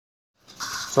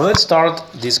So let's start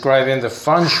describing the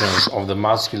functions of the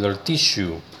muscular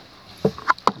tissue.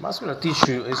 Muscular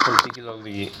tissue is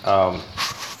particularly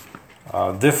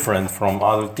different from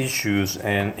other tissues,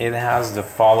 and it has the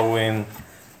following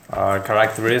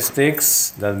characteristics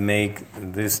that make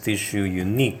this tissue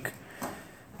unique.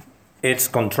 It's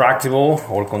contractible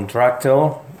or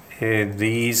contractile.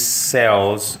 These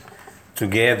cells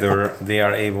together, they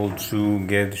are able to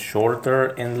get shorter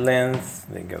in length,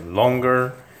 they get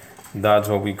longer. That's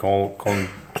what we call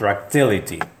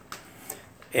contractility.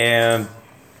 And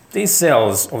these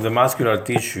cells of the muscular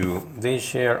tissue, they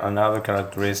share another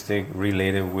characteristic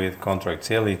related with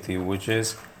contractility, which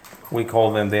is, we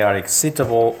call them, they are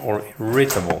excitable or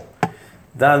irritable.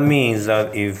 That means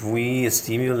that if we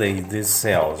stimulate these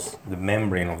cells, the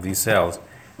membrane of these cells,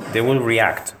 they will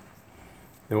react.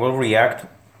 They will react,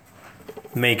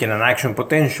 making an action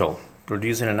potential,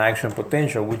 producing an action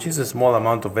potential, which is a small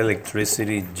amount of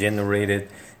electricity generated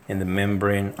in the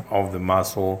membrane of the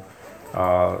muscle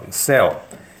cell.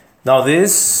 Now,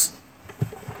 this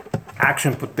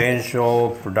action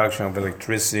potential, production of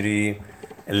electricity,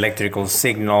 electrical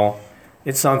signal,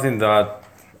 it's something that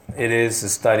it is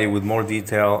studied with more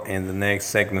detail in the next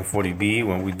segment 40B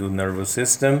when we do nervous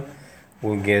system.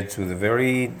 We'll get to the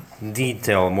very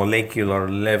detailed molecular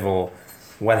level,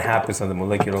 what happens on the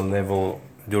molecular level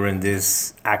during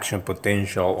this action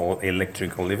potential or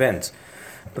electrical events.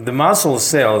 But the muscle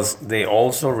cells, they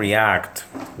also react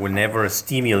whenever a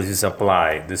stimulus is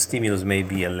applied. The stimulus may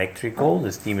be electrical,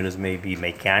 the stimulus may be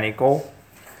mechanical,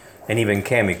 and even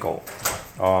chemical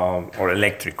or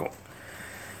electrical.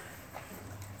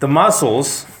 The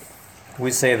muscles,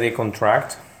 we say they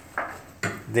contract,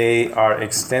 they are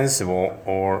extensible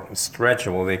or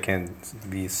stretchable, they can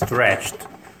be stretched,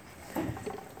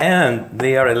 and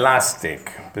they are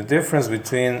elastic. The difference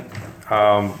between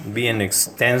being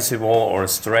extensible or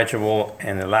stretchable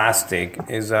and elastic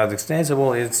is that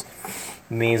extensible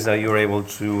means that you're able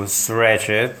to stretch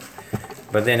it,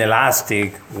 but then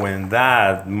elastic when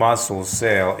that muscle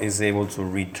cell is able to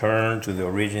return to the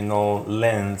original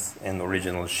length and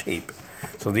original shape.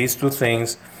 So these two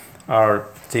things are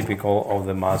typical of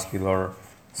the muscular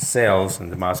cells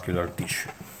and the muscular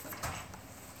tissue.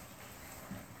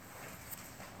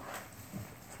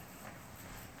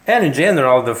 And in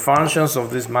general, the functions of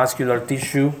this muscular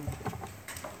tissue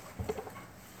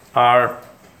are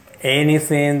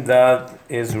anything that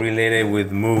is related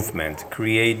with movement,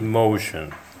 create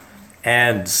motion,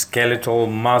 and skeletal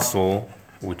muscle,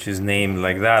 which is named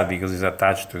like that because it's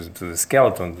attached to the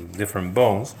skeleton, different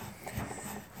bones.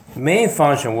 Main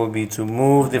function will be to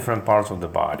move different parts of the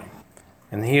body.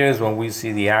 And here is when we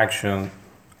see the action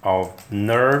of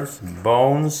nerves,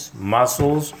 bones,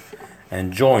 muscles,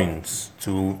 and joints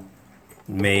to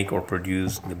make or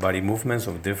produce the body movements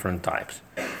of different types.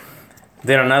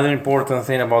 Then another important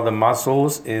thing about the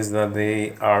muscles is that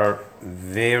they are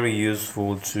very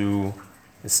useful to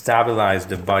stabilize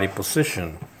the body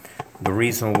position. The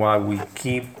reason why we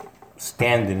keep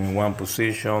standing in one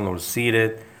position or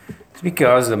seated is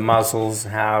because the muscles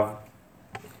have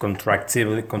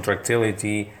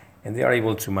contractility and they are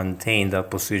able to maintain that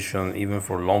position even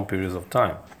for long periods of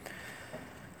time.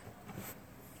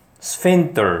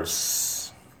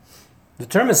 Sphincters. The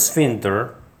term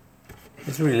sphincter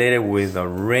is related with a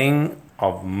ring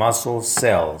of muscle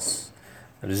cells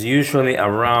that is usually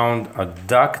around a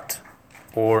duct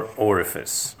or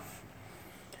orifice.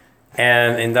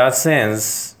 And in that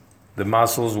sense, the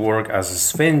muscles work as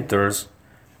sphincters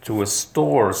to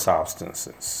store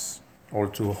substances or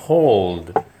to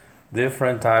hold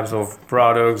different types of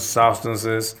products,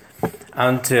 substances,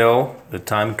 until the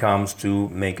time comes to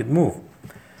make it move.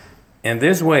 In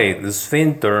this way, the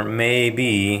sphincter may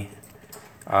be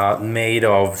made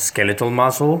of skeletal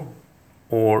muscle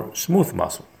or smooth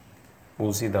muscle.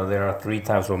 We'll see that there are three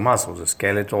types of muscles: the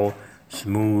skeletal,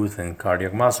 smooth, and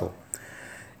cardiac muscle.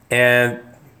 And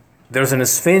there's a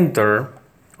sphincter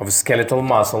of skeletal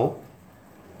muscle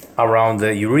around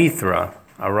the urethra,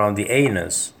 around the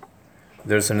anus.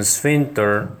 There's a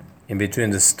sphincter in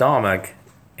between the stomach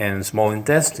and small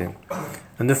intestine.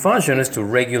 And the function is to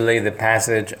regulate the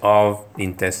passage of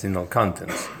intestinal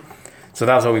contents. So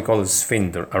that's what we call a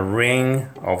sphincter, a ring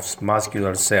of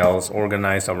muscular cells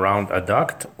organized around a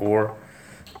duct or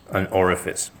an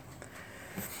orifice.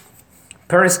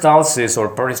 Peristalsis or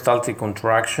peristaltic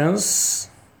contractions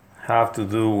have to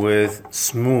do with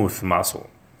smooth muscle.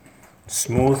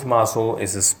 Smooth muscle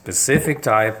is a specific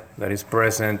type that is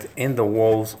present in the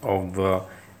walls of the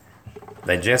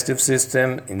digestive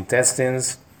system,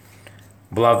 intestines,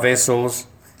 blood vessels,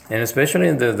 and especially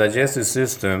in the digestive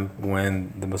system,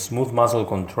 when the smooth muscle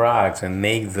contracts and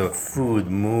make the food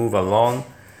move along,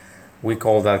 We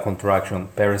call that contraction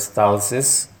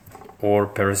peristalsis or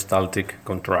peristaltic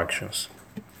contractions.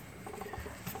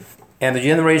 And the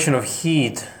generation of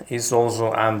heat is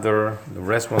also under the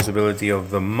responsibility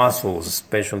of the muscles,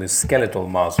 especially skeletal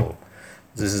muscle.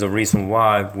 This is the reason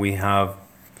why we have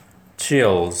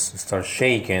chills, start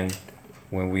shaking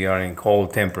when we are in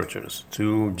cold temperatures,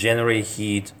 to generate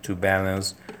heat to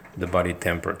balance the body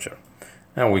temperature.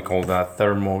 And we call that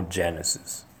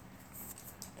thermogenesis.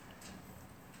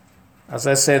 As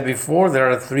I said before,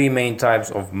 there are three main types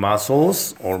of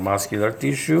muscles or muscular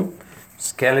tissue: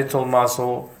 skeletal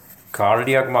muscle,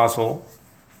 cardiac muscle,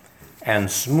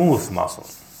 and smooth muscle.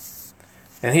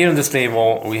 And here in this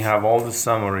table, we have all the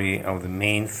summary of the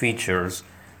main features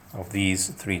of these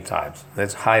three types.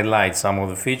 Let's highlight some of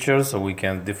the features so we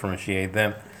can differentiate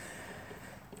them.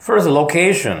 First, the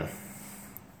location.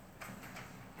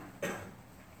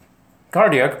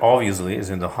 Cardiac, obviously, is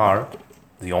in the heart,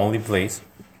 the only place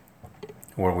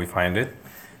where we find it.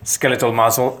 Skeletal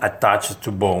muscle attached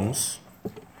to bones.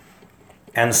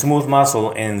 And smooth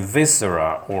muscle in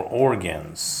viscera or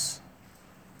organs,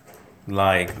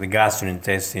 like the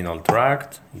gastrointestinal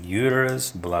tract,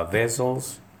 uterus, blood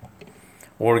vessels.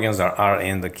 Organs are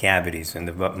in the cavities, in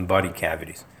the body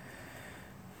cavities.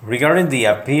 Regarding the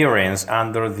appearance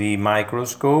under the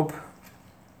microscope,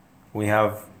 we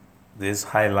have this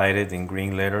highlighted in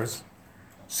green letters.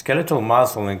 Skeletal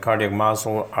muscle and cardiac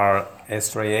muscle are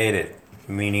striated,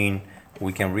 meaning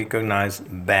we can recognize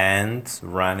bands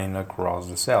running across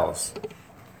the cells.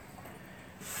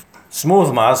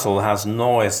 Smooth muscle has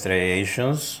no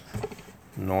striations.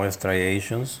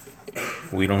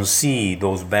 We don't see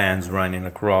those bands running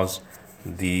across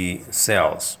the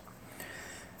cells.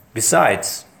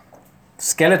 Besides,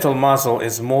 skeletal muscle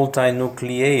is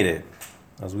multinucleated.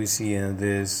 As we see in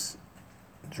this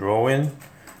drawing,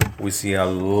 we see a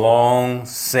long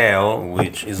cell,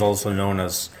 which is also known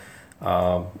as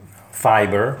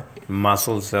fiber,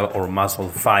 muscle cell or muscle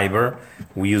fiber.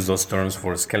 We use those terms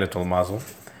for skeletal muscle.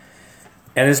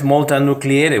 And it's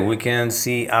multinucleated. We can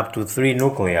see up to 3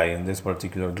 nuclei in this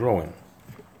particular drawing.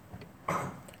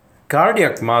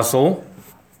 Cardiac muscle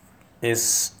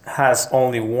has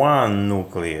only 1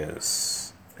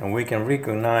 nucleus, and we can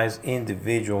recognize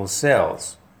individual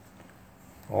cells.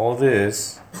 All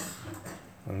this,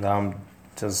 and I'm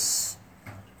just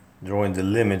drawing the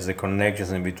limits, the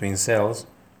connections in between cells,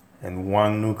 and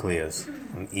 1 nucleus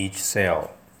in each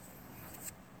cell.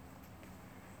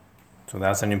 So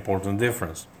that's an important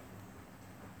difference.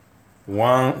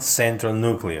 1 central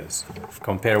nucleus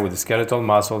compared with the skeletal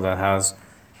muscle that has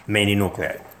many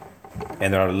nuclei.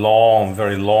 And there are long,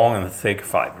 very long and thick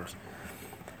fibers.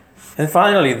 And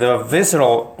finally, the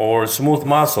visceral or smooth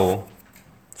muscle,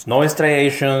 it's no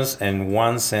striations and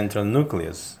 1 central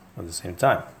nucleus at the same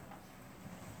time.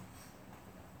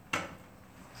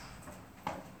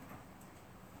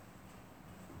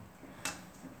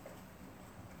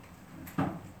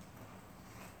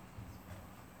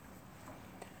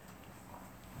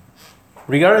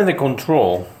 Regarding the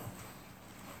control,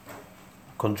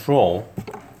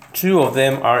 2 of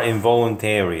them are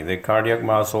involuntary, the cardiac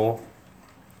muscle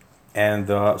and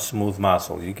the smooth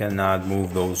muscle. You cannot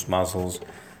move those muscles,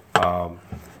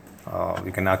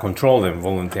 you cannot control them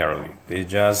voluntarily. They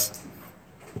just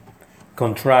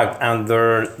contract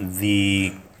under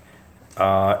the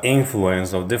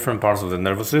influence of different parts of the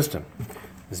nervous system.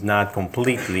 It's not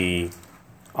completely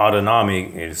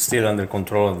autonomic, it's still under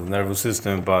control of the nervous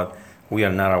system, but we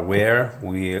are not aware,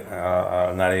 we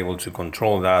are not able to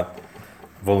control that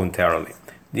voluntarily.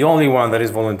 The only one that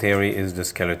is voluntary is the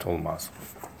skeletal muscle.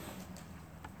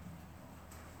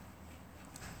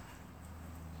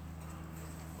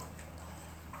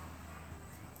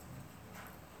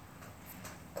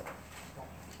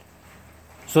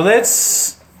 So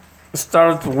let's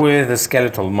start with the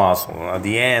skeletal muscle. At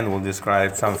the end, we'll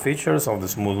describe some features of the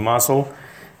smooth muscle.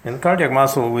 In cardiac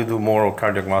muscle, we do more of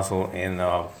cardiac muscle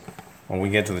when we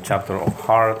get to the chapter of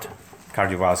heart,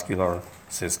 cardiovascular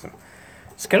system.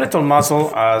 Skeletal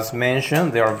muscle, as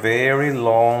mentioned, they are very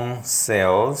long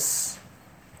cells.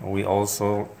 We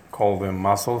also call them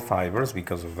muscle fibers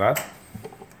because of that.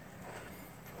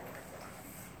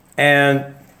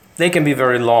 And they can be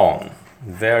very long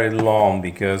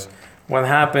because what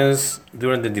happens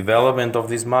during the development of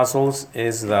these muscles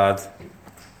is that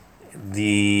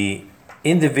the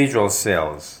individual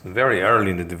cells, very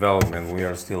early in the development, we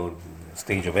are still in the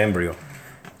stage of embryo,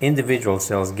 individual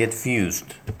cells get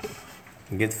fused,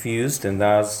 and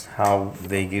that's how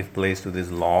they give place to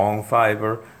this long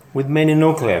fiber with many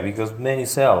nuclei, because many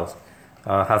cells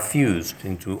have fused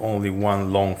into only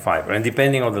 1 long fiber, and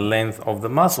depending on the length of the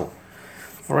muscle.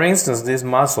 For instance, this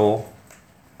muscle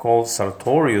called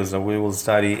sartorius that we will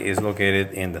study is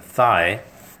located in the thigh.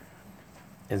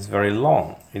 It's very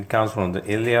long. It comes from the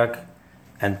iliac,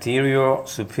 anterior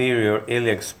superior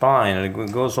iliac spine, and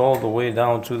it goes all the way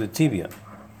down to the tibia.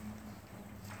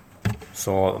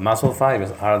 So muscle fibers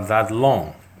are that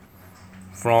long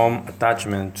from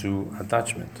attachment to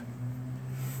attachment.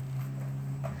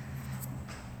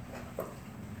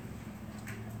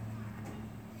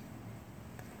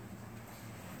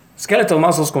 Skeletal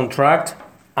muscles contract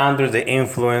under the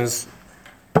influence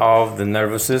of the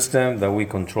nervous system that we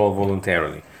control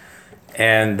voluntarily.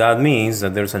 And that means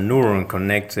that there's a neuron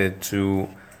connected to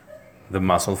the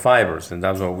muscle fibers. And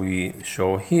that's what we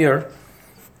show here.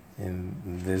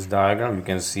 In this diagram, you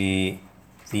can see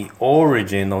the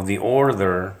origin of the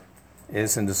order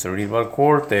is in the cerebral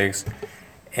cortex,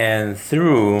 and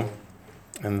through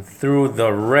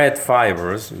the red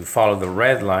fibers, you follow the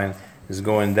red line, is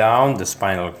going down the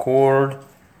spinal cord,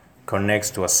 connects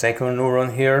to a second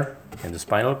neuron here in the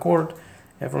spinal cord,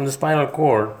 and from the spinal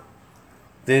cord,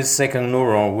 this second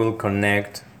neuron will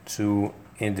connect to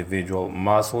individual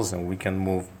muscles, and we can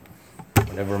move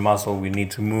whatever muscle we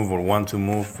need to move or want to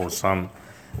move for some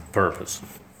purpose.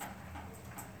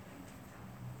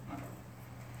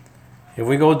 If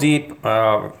we go deep,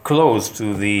 close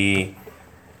to the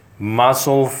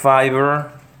muscle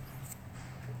fiber,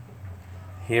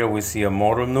 here we see a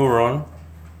motor neuron.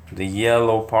 The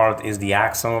yellow part is the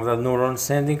axon of that neuron,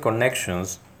 sending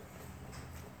connections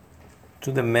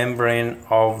to the membrane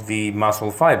of the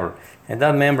muscle fiber. And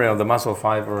that membrane of the muscle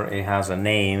fiber, it has a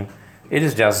name. It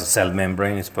is just a cell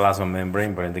membrane, it's plasma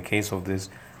membrane, but in the case of this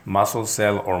muscle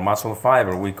cell or muscle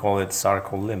fiber, we call it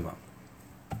sarcolemma.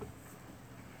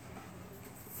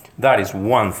 That is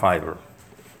one fiber.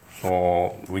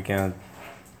 So we can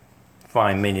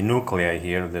find many nuclei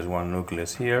here. There's one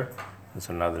nucleus here, there's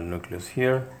another nucleus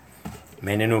here.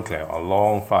 Many nuclei, a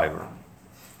long fiber.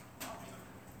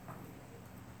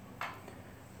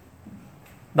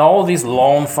 Now all these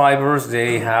long fibers,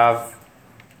 they have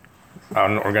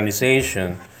an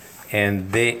organization,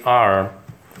 and they are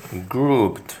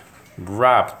grouped,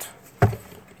 wrapped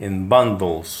in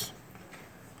bundles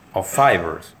of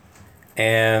fibers.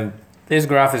 And this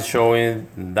graph is showing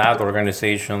that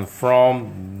organization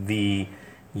from the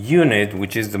unit,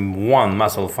 which is the one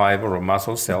muscle fiber or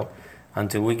muscle cell,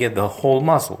 until we get the whole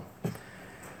muscle.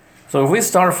 So if we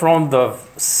start from the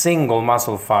single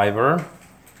muscle fiber,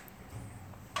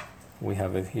 we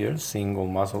have it here, single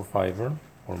muscle fiber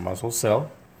or muscle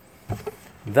cell.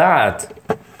 That,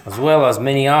 as well as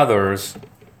many others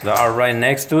that are right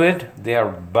next to it, they are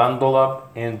bundled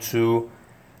up into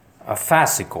a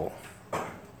fascicle.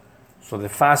 So the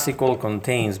fascicle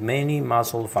contains many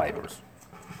muscle fibers.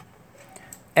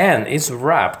 And it's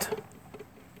wrapped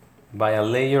by a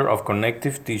layer of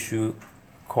connective tissue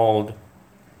called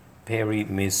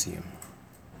perimysium.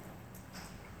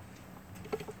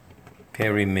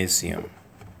 Perimysium.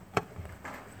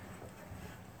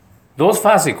 Those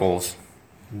fascicles,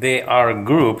 they are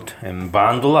grouped and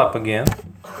bundled up again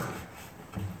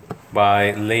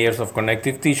by layers of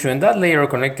connective tissue, and that layer of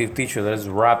connective tissue that is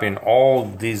wrapping all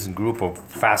this group of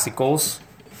fascicles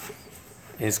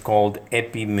is called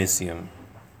epimysium.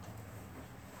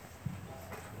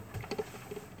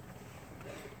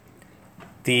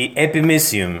 The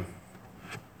epimysium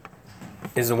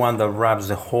is the one that wraps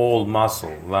the whole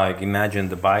muscle. Like imagine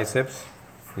the biceps.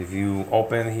 If you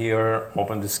open here,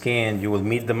 open the skin, you will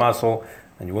meet the muscle,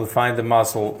 and you will find the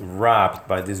muscle wrapped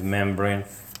by this membrane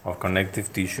of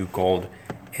connective tissue called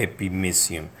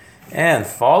epimysium. And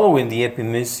following the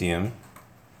epimysium,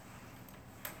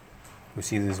 we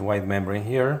see this white membrane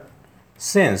here.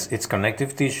 Since it's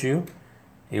connective tissue,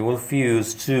 it will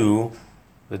fuse to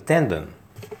the tendon,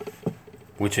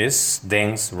 which is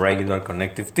dense, regular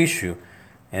connective tissue.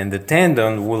 And the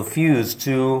tendon will fuse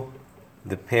to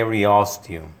the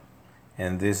periosteum.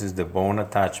 And this is the bone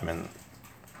attachment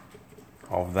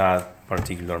of that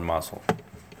particular muscle.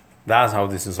 That's how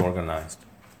this is organized.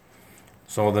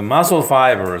 So the muscle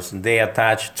fibers, they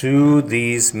attach to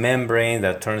this membrane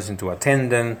that turns into a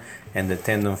tendon, and the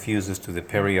tendon fuses to the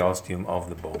periosteum of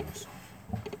the bones.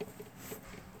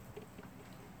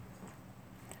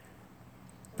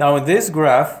 Now in this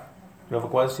graph, you have a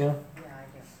question? Yeah,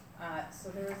 I do. So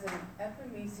there's an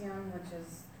epimysium, which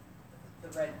is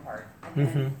the red part, and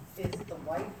then is the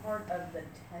white part of the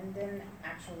tendon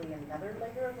actually another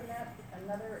layer of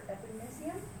another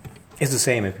epimysium? It's the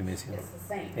same epimysium. It's the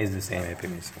same. It's the same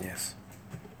epimysium, yes.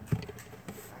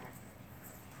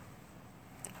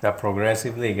 That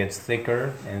progressively gets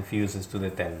thicker and fuses to the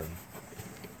tendon.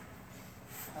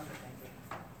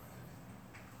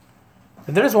 Okay, thank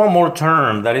There is one more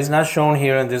term that is not shown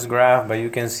here in this graph, but you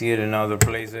can see it in other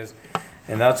places,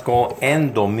 and that's called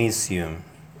endomysium,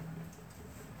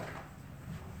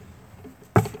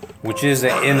 which is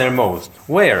the innermost.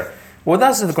 Where? Well,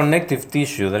 that's the connective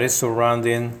tissue that is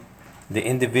surrounding the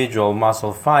individual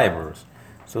muscle fibers.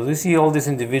 So you see all these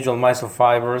individual muscle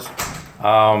fibers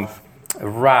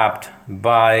wrapped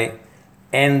by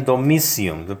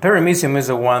endomysium. The perimysium is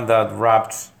the one that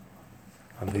wraps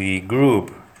the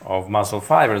group of muscle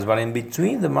fibers, but in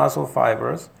between the muscle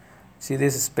fibers, see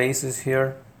these spaces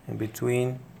here in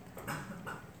between?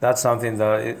 That's something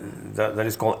that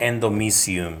is called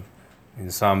endomysium.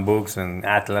 In some books and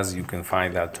atlas, you can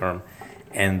find that term,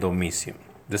 endomysium.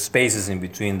 The spaces in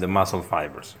between the muscle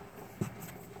fibers.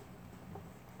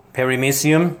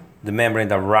 Perimysium, the membrane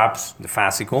that wraps the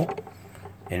fascicle,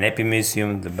 and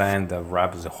epimysium, the band that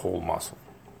wraps the whole muscle.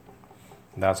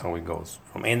 That's how it goes.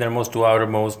 From innermost to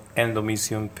outermost,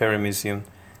 endomysium, perimysium,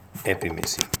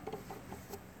 epimysium.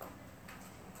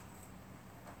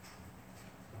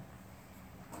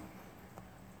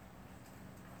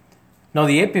 Now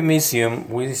the epimysium,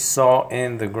 we saw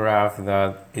in the graph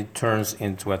that it turns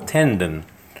into a tendon.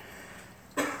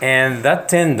 And that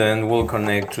tendon will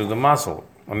connect to the muscle,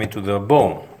 to the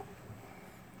bone.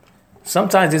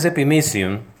 Sometimes this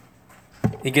epimysium,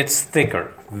 it gets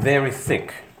thicker, very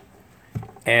thick.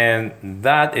 And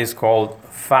that is called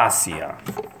fascia.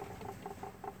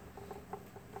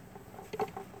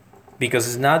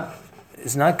 Because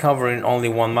it's not covering only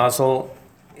one muscle,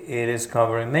 it is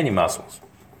covering many muscles.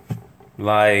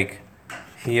 Like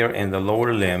here in the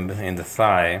lower limb, in the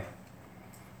thigh,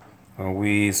 when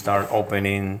we start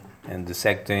opening and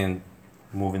dissecting,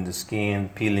 moving the skin,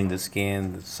 peeling the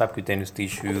skin, the subcutaneous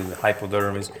tissue, the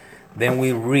hypodermis, then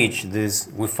we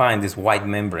find this white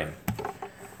membrane.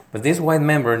 But this white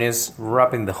membrane is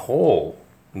wrapping the whole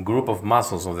group of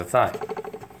muscles of the thigh.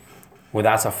 Well,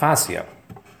 that's a fascia.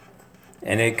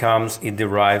 And it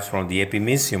derives from the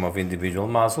epimysium of individual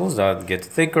muscles that get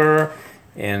thicker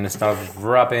and start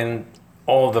wrapping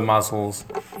all the muscles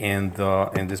in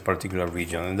this particular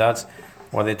region. And that's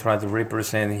what they try to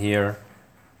represent here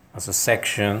as a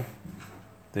section.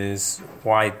 This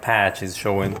white patch is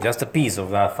showing just a piece of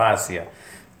that fascia,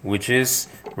 which is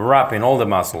wrapping all the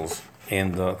muscles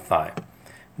in the thigh.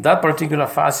 That particular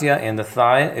fascia in the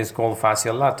thigh is called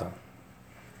fascia lata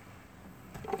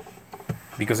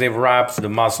because it wraps the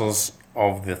muscles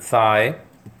of the thigh,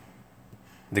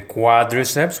 the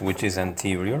quadriceps, which is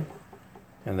anterior,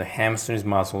 and the hamstring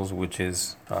muscles, which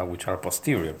are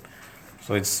posterior.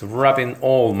 So it's wrapping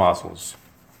all muscles.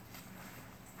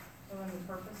 So then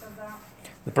the purpose of that?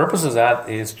 The purpose of that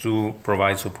is to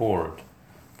provide support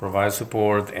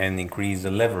and increase the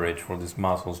leverage for these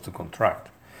muscles to contract.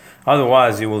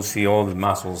 Otherwise, you will see all the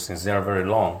muscles, since they are very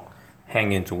long,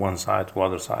 hanging to one side, to the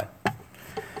other side.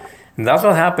 And that's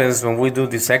what happens when we do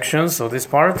dissections of this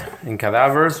part in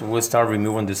cadavers. We start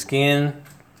removing the skin,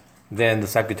 then the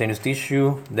subcutaneous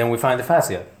tissue, then we find the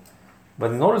fascia.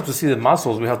 But in order to see the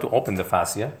muscles, we have to open the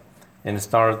fascia and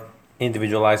start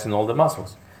individualizing all the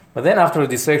muscles. But then after a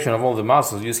dissection of all the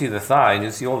muscles, you see the thigh and you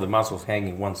see all the muscles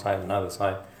hanging one side and another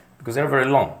side because they're very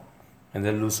long and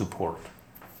they lose support.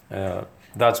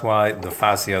 That's why the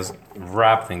fascias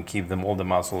wrap and keep all the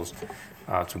muscles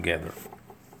together.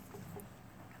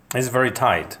 It's very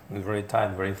tight,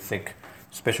 very thick,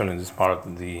 especially in this part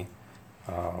of the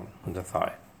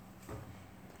thigh.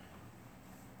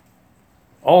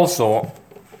 Also,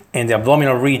 in the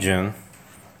abdominal region,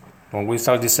 when we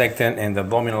start dissecting in the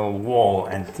abdominal wall,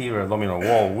 anterior abdominal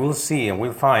wall, we'll see and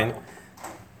we'll find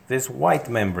this white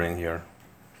membrane here.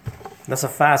 That's a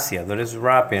fascia that is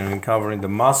wrapping and covering the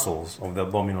muscles of the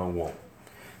abdominal wall.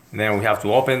 Then we have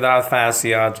to open that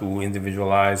fascia to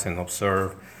individualize and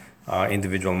observe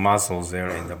individual muscles there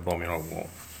in the abdominal wall.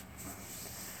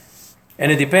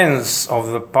 And it depends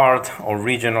on the part or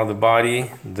region of the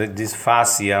body. This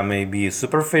fascia may be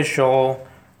superficial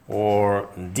or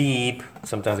deep.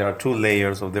 Sometimes there are two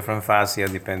layers of different fascia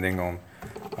depending on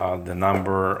the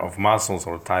number of muscles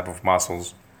or type of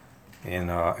muscles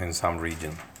in some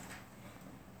region.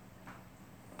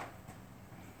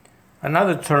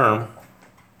 Another term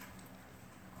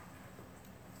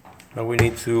that we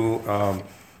need to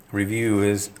review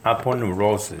is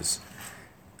aponeurosis.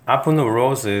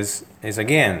 Aponeurosis is,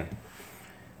 again,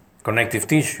 connective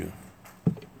tissue.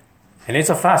 And it's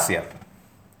a fascia.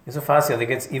 It's a fascia that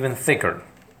gets even thicker.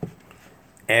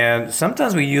 And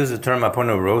sometimes we use the term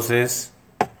aponeurosis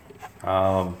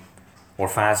or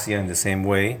fascia in the same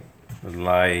way.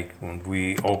 Like when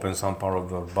we open some part of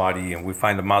the body and we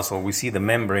find the muscle, we see the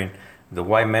membrane, the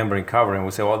white membrane covering,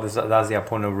 we say, well, that's the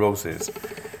aponeurosis.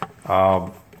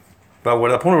 But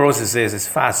what aponeurosis is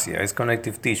fascia. It's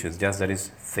connective tissue. It's just that it's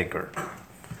thicker.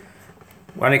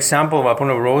 One example of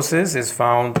aponeurosis is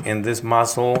found in this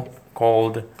muscle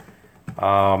called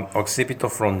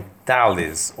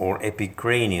occipitofrontalis or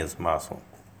epicranius muscle,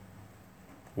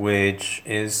 which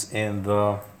is in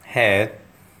the head.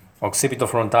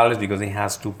 Occipitofrontalis because it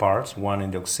has two parts, one in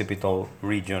the occipital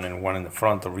region and one in the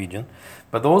frontal region.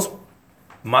 But those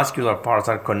muscular parts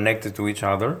are connected to each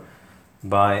other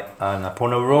by an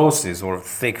aponeurosis or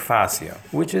thick fascia,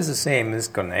 which is the same as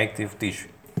connective tissue.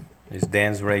 It's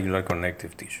dense, regular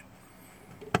connective tissue.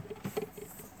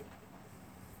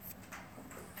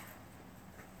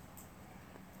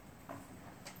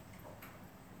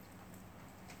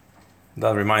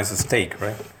 That reminds a steak,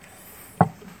 right?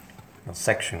 A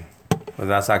section. But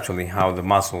that's actually how the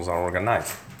muscles are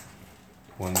organized.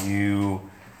 When you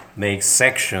make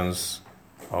sections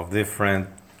of different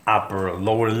upper,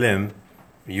 lower limb,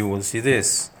 you will see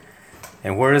this.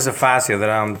 And where is the fascia that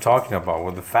I'm talking about?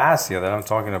 Well, the fascia that I'm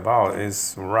talking about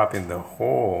is wrapping the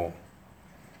whole,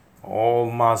 all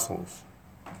muscles,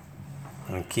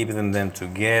 and keeping them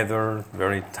together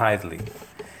very tightly.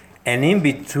 And in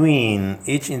between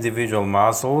each individual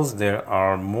muscles, there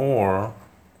are more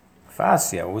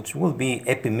fascia, which will be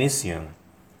epimysium,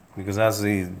 because that's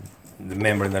the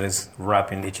membrane that is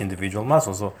wrapping each individual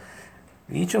muscle. So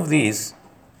each of these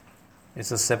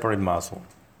is a separate muscle,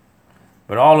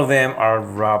 but all of them are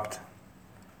wrapped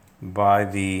by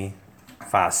the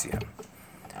fascia.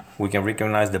 We can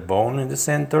recognize the bone in the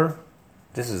center.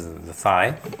 This is the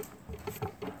thigh,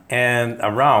 and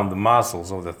around the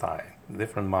muscles of the thigh,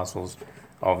 different muscles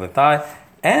of the thigh,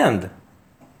 and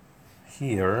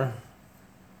here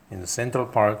in the central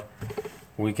part,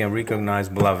 we can recognize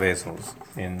blood vessels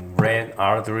in red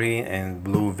artery and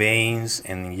blue veins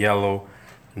and yellow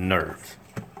nerves.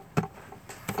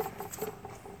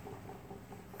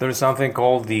 There is something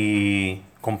called the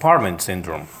compartment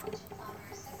syndrome,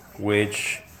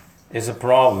 which is a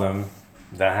problem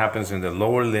that happens in the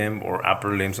lower limb or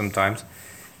upper limb sometimes,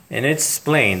 and it's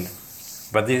explained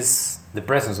by the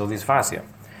presence of this fascia.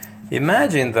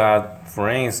 Imagine that, for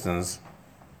instance,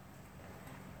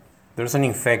 there's an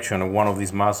infection of one of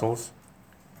these muscles,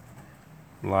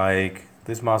 like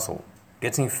this muscle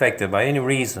gets infected by any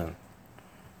reason.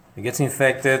 It gets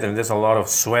infected and there's a lot of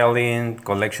swelling,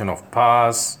 collection of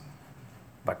pus,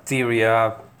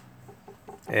 bacteria,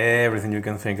 everything you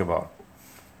can think about.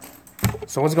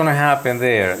 So what's going to happen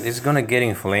there? It's going to get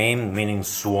inflamed, meaning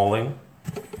swollen.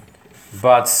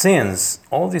 But since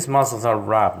all these muscles are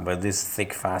wrapped by this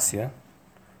thick fascia,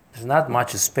 there's not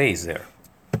much space there.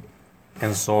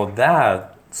 And so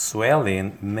that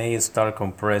swelling may start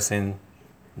compressing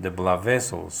the blood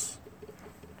vessels,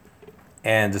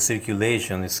 and the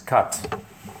circulation is cut.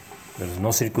 There's no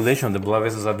circulation, the blood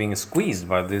vessels are being squeezed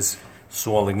by this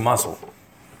swelling muscle.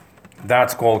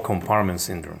 That's called compartment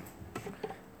syndrome.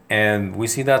 And we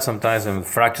see that sometimes in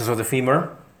fractures of the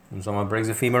femur, when someone breaks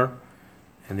the femur,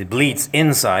 and it bleeds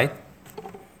inside,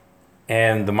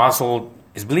 and the muscle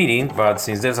is bleeding, but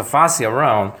since there's a fascia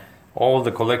around, all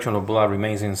the collection of blood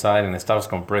remains inside and it starts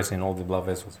compressing all the blood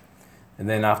vessels. And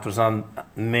then after some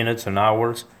minutes and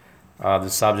hours, the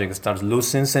subject starts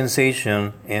losing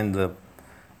sensation in the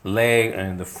leg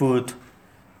and the foot,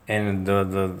 and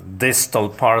the distal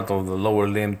part of the lower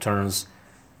limb turns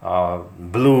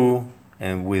blue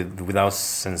and without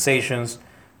sensations.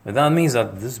 But that means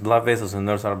that these blood vessels and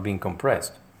nerves are being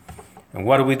compressed. And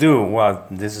what do? Well,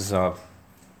 this is a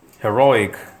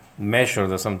heroic measure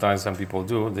that sometimes some people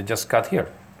do. They just cut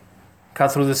here,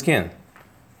 cut through the skin,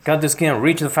 cut the skin,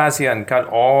 reach the fascia, and cut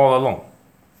all along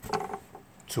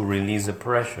to release the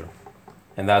pressure.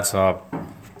 And that's a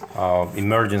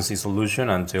emergency solution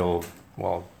until,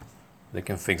 well, they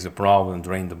can fix the problem,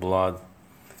 drain the blood.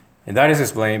 And that is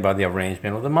explained by the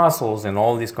arrangement of the muscles and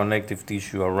all this connective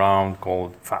tissue around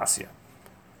called fascia.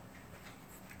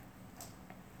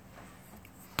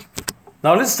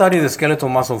 Now let's study the skeletal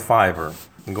muscle fiber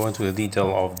and go into the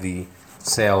detail of the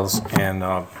cells and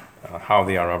how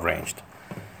they are arranged.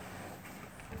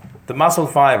 The muscle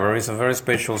fiber is a very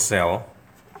special cell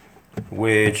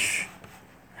which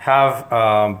have,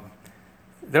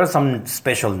 there are some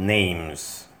special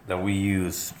names that we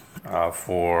use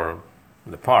for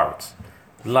the parts.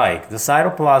 Like the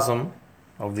cytoplasm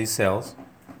of these cells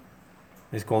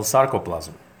is called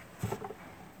sarcoplasm,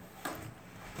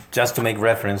 just to make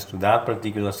reference to that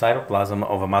particular cytoplasm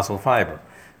of a muscle fiber.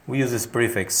 We use this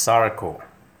prefix sarco,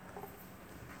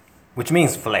 which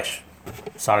means flesh,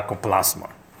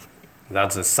 sarcoplasma.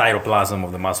 That's the cytoplasm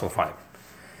of the muscle fiber.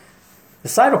 The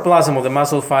cytoplasm of the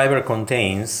muscle fiber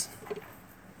contains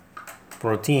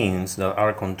proteins that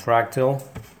are contractile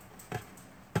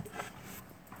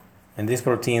And these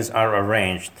proteins are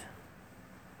arranged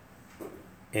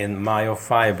in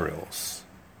myofibrils.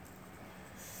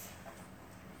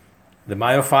 The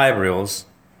myofibrils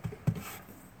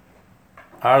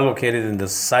are located in the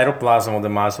cytoplasm of the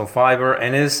muscle fiber,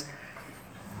 and the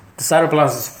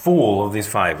cytoplasm is full of these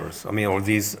fibers, or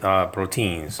these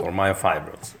proteins or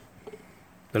myofibrils.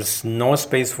 There's no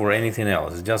space for anything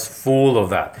else. It's just full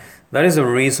of that. That is the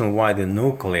reason why the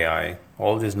nuclei,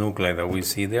 all these nuclei that we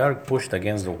see, they are pushed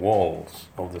against the walls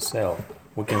of the cell.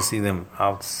 We can see them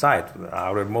outside, the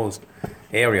outermost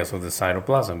areas of the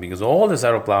cytoplasm, because all the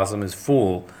cytoplasm is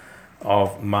full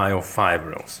of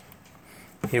myofibrils.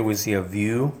 Here we see a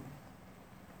view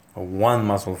of one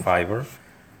muscle fiber,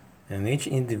 and each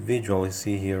individual, you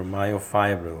see here,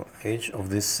 myofibril. Each of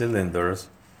these cylinders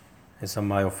is a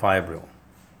myofibril.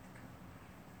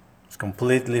 It's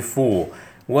completely full.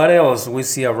 What else we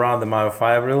see around the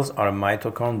myofibrils are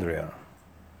mitochondria.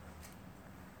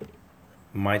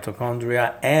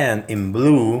 Mitochondria, and in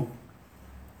blue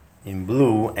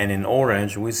and in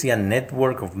orange, we see a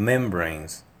network of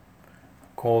membranes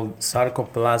called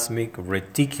sarcoplasmic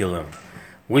reticulum,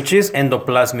 which is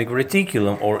endoplasmic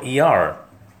reticulum, or ER,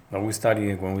 that we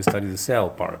study when we study the cell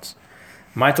parts.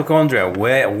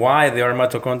 Mitochondria, why there are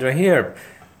mitochondria here?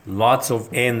 Lots of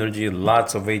energy,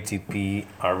 lots of ATP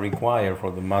are required for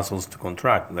the muscles to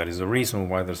contract. That is the reason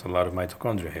why there's a lot of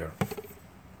mitochondria here.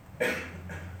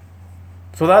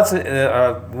 So that's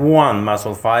one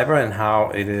muscle fiber and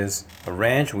how it is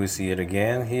arranged. We see it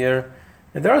again here.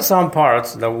 And there are some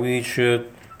parts that we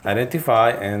should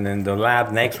identify, and in the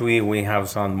lab next week we have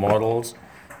some models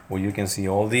where you can see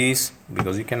all these,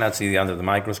 because you cannot see under the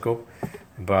microscope,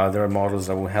 but there are models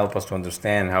that will help us to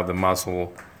understand how the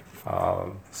muscle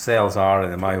cells are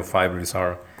and the myofibrils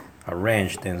are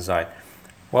arranged inside.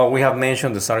 Well, we have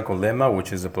mentioned the sarcolemma,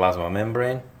 which is the plasma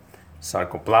membrane,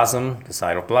 sarcoplasm, the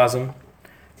cytoplasm,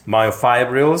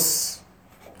 myofibrils,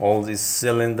 all these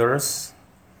cylinders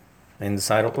in the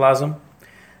cytoplasm.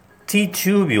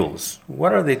 T-tubules.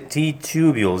 What are the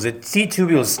T-tubules? The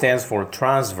T-tubule stands for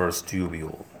transverse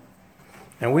tubule.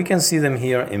 And we can see them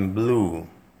here in blue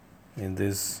in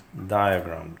this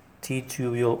diagram.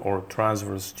 T-tubule or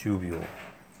transverse tubule.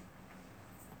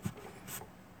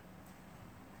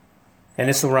 And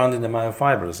it's surrounding the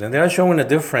myofibrils. And they are shown in a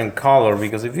different color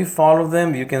because if you follow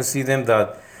them, you can see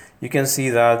that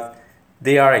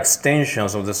they are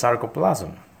extensions of the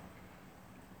sarcoplasm.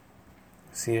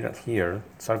 See it here,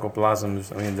 sarcoplasm,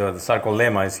 the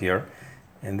sarcolemma is here,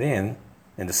 and then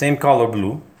in the same color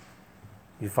blue,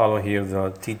 you follow here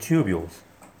the T-tubules.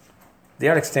 They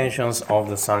are extensions of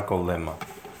the sarcolemma.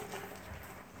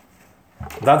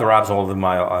 That wraps all the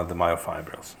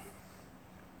myofibrils.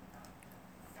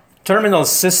 Terminal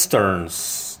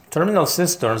cisterns. Terminal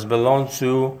cisterns belong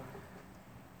to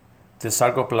the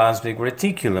sarcoplasmic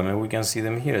reticulum, and we can see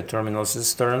them here, terminal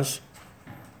cisterns,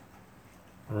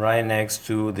 right next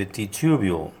to the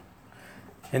T-tubule.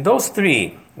 And those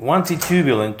three, one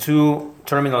T-tubule and two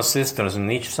terminal cisterns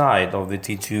on each side of the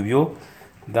T-tubule,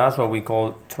 that's what we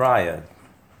call triad.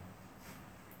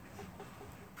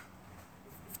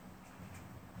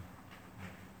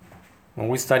 When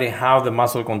we study how the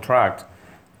muscle contract,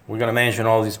 we're going to mention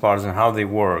all these parts and how they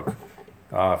work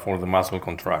for the muscle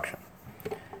contraction.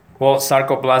 Well,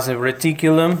 sarcoplasmic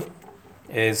reticulum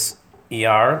is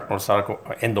ER, or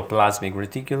endoplasmic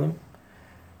reticulum.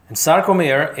 And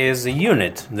sarcomere is the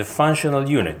unit, the functional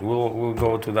unit. We'll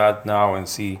go to that now and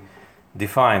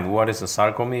define what is a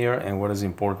sarcomere and what is the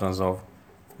importance of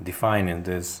defining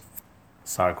this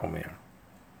sarcomere.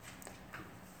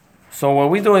 So what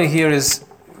we're doing here is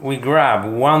we grab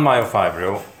one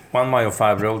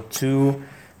myofibril to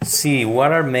see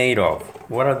what are made of.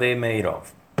 What are they made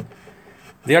of?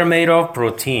 They are made of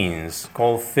proteins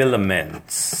called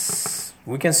filaments.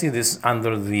 We can see this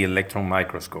under the electron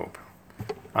microscope.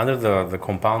 Under the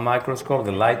compound microscope,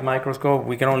 the light microscope,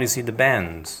 we can only see the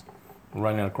bands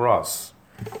running across.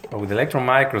 But with the electron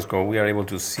microscope, we are able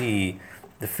to see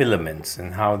the filaments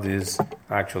and how this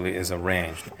actually is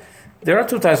arranged. There are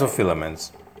two types of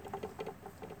filaments.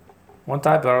 One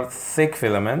type are thick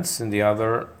filaments and the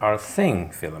other are thin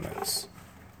filaments.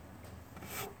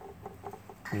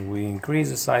 We increase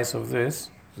the size of this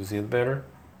to see it better.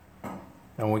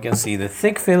 And we can see the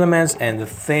thick filaments and the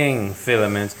thin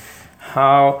filaments,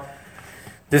 how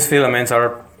these filaments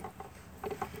are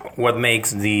what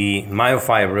makes the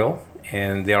myofibril,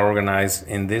 and they are organized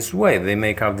in this way. They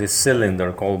make up this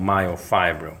cylinder called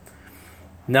myofibril.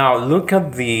 Now look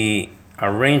at the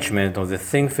arrangement of the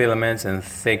thin filaments and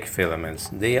thick filaments.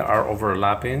 They are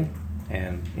overlapping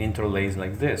and interlaced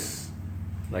like this,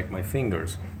 like my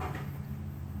fingers.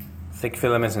 Thick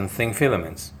filaments and thin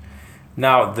filaments.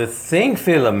 Now, the thin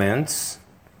filaments,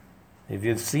 if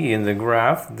you see in the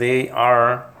graph, they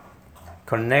are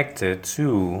connected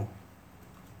to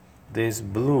this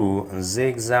blue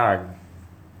zigzag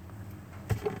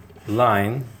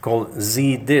line called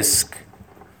Z disc.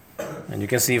 And you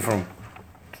can see from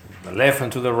the left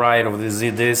and to the right of the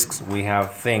Z discs, we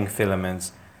have thin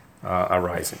filaments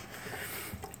arising.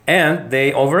 And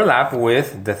they overlap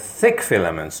with the thick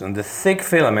filaments. And the thick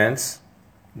filaments,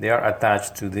 they are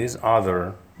attached to this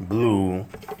other blue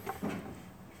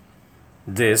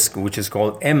disc, which is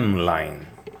called M line.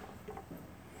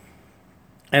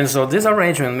 And so this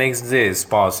arrangement makes this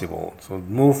possible. So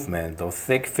movement of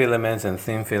thick filaments and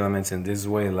thin filaments in this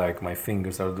way, like my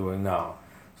fingers are doing now.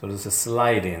 So there's a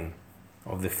sliding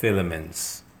of the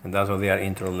filaments, and that's why they are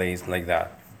interlaced like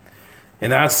that.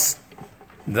 And that's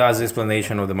the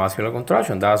explanation of the muscular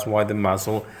contraction. That's why the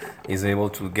muscle is able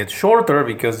to get shorter,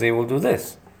 because they will do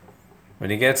this. When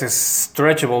it gets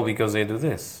stretchable, because they do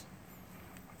this.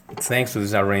 Thanks to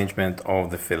this arrangement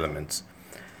of the filaments.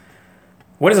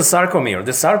 What is a sarcomere?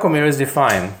 The sarcomere is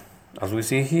defined, as we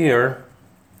see here,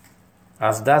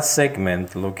 as that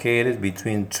segment located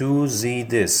between two Z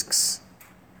discs.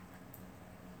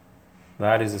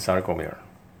 That is the sarcomere.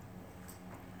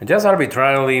 And just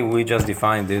arbitrarily, we just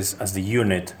define this as the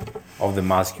unit of the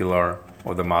muscular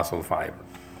or the muscle fiber.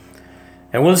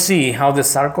 And we'll see how the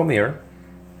sarcomere,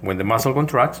 when the muscle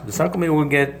contracts, the sarcomere will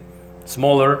get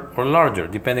smaller or larger,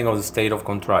 depending on the state of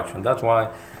contraction. That's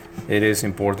why it is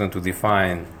important to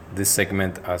define this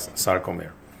segment as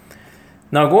sarcomere.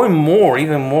 Now, going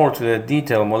even more to the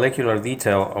detail, molecular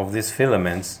detail of these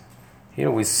filaments, here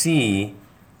we see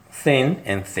thin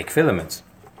and thick filaments.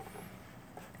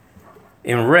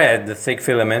 In red, the thick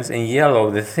filaments, in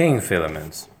yellow, the thin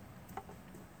filaments.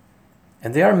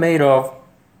 And they are made of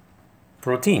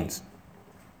proteins.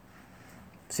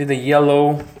 See the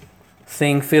yellow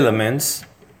thin filaments?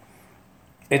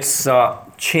 It's a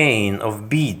chain of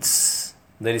beads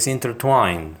that is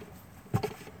intertwined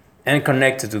and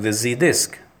connected to the Z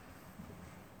disc.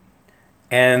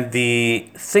 And the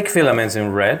thick filaments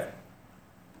in red,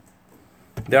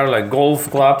 they are like golf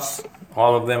clubs,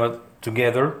 all of them are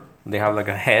together. They have like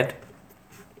a head.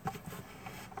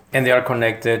 And they are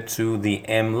connected to the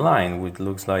M line, which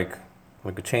looks like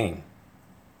a chain.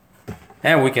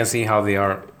 And we can see how they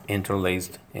are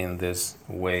interlaced in this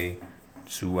way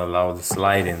to allow the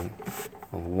sliding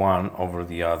of one over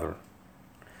the other.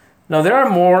 Now, there are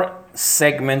more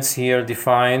segments here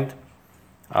defined,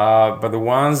 but the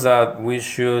ones that we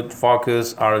should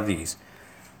focus are these.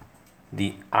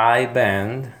 The I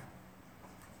band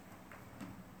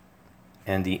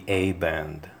and the A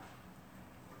band.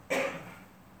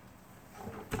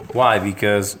 Why?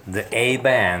 Because the A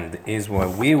band is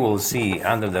what we will see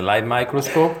under the light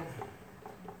microscope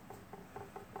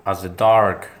as a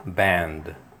dark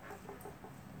band.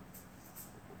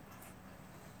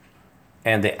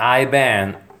 And the I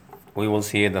band, we will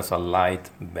see it as a light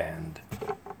band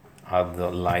at the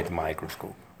light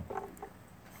microscope.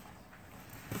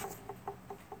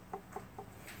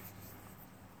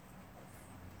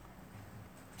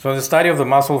 So the study of the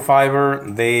muscle fiber,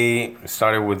 they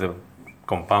started with the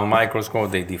compound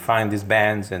microscope. They defined these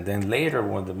bands, and then later,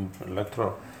 when the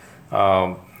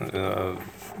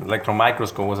electron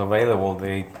microscope was available,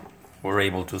 they were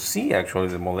able to see actually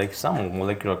some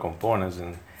molecular components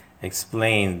and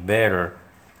explain better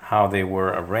how they were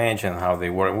arranged and how they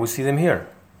work. We see them here.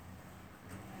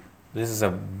 This is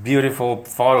a beautiful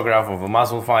photograph of a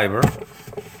muscle fiber,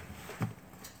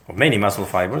 of many muscle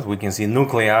fibers. We can see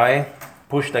nuclei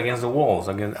pushed against the walls,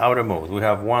 against outermost. We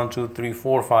have 1, 2, 3,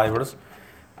 4 fibers.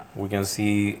 We can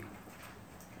see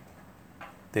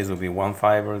this will be one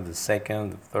fiber, the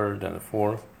second, the third, and the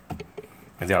fourth.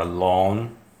 And they are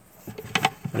long.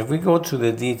 And if we go to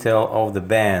the detail of the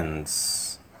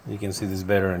bands, you can see this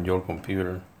better in your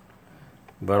computer.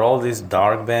 But all this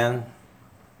dark band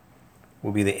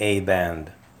will be the A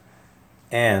band.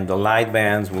 And the light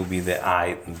bands will be the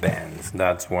I bands.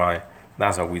 That's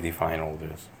how we define all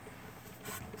this.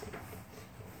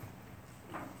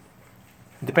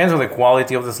 It depends on the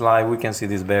quality of the slide. We can see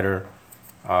this better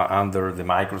under the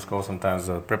microscope. Sometimes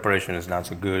the preparation is not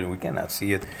so good. We cannot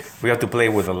see it. We have to play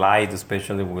with the light,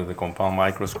 especially with the compound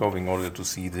microscope, in order to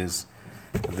see these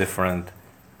different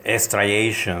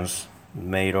striations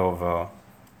made of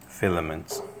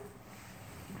filaments.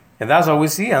 And that's what we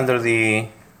see under the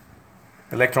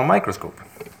electron microscope.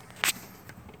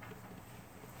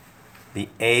 The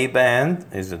A band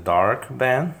is a dark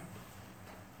band.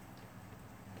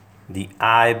 The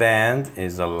I band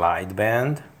is a light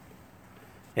band.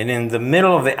 And in the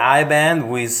middle of the I band,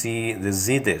 we see the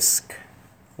Z disc,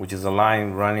 which is a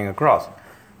line running across.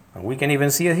 And we can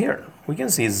even see it here. We can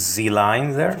see a Z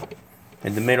line there.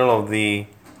 In the middle of the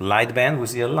light band, we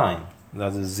see a line.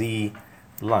 That's a Z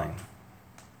line.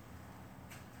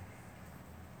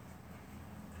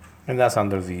 And that's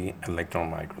under the electron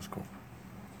microscope.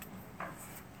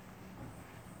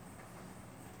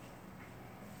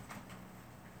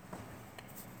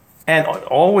 And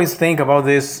always think about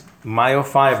this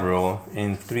myofibril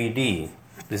in 3D.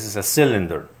 This is a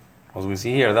cylinder. As we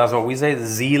see here, that's what we say, the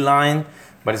Z line,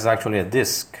 but it's actually a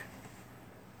disc.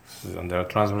 So under a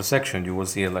transverse section, you will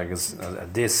see it like a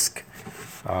disc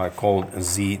called a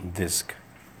Z disc.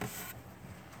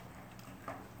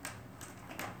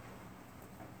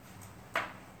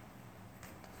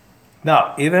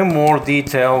 Now, even more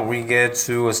detail, we get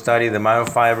to study the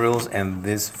myofibrils and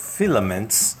these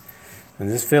filaments.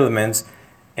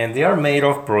 And they are made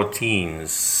of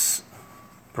proteins.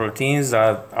 Proteins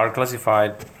that are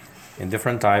classified in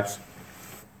different types.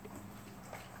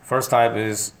 First type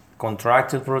is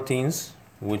contractile proteins,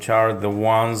 which are the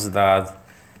ones that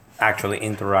actually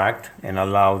interact and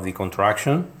allow the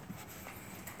contraction.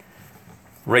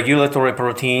 Regulatory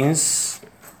proteins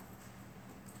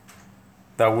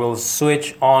that will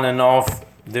switch on and off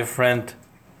different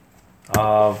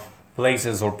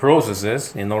places or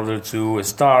processes in order to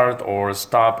start or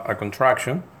stop a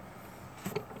contraction.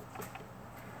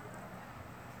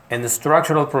 And the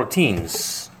structural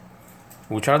proteins,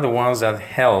 which are the ones that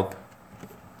help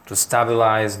to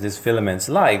stabilize these filaments,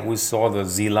 like we saw the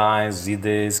Z line, Z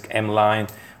disc, M line.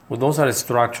 Well, those are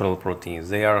structural proteins.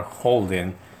 They are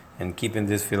holding and keeping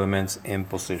these filaments in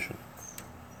position.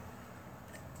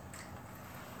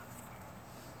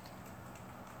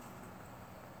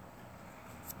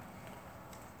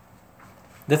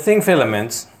 The thin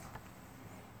filaments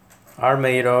are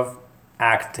made of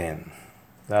actin.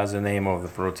 That's the name of the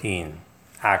protein,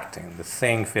 actin, the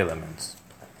thin filaments.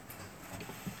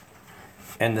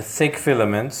 And the thick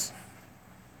filaments,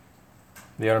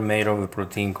 they are made of a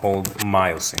protein called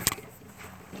myosin.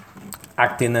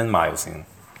 Actin and myosin.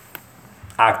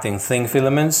 Actin thin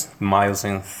filaments,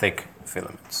 myosin thick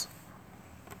filaments.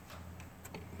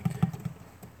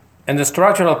 And the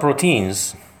structural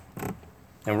proteins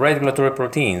and regulatory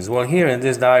proteins. Well, here in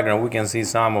this diagram, we can see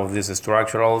some of these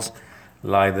structurals,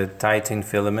 like the titin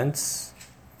filaments,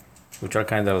 which are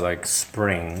kind of like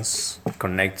springs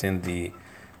connecting the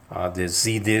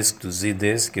Z disc to Z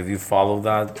disc. If you follow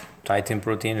that titin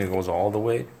protein, it goes all the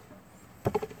way,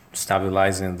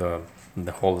 stabilizing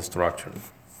the whole structure.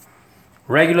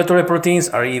 Regulatory proteins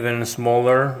are even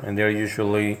smaller, and they're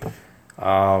usually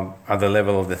at the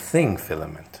level of the thin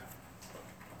filament.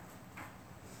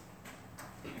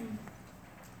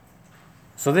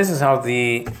 So this is how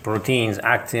the proteins,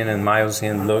 actin and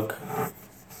myosin, look.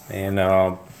 And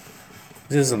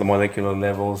this is at the molecular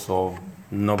level, so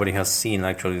nobody has seen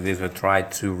actually this, but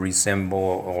tried to resemble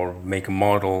or make a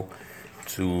model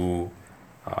to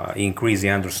increase the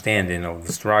understanding of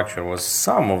the structure. Well,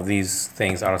 some of these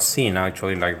things are seen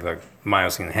actually, like the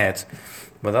myosin heads,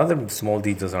 but other small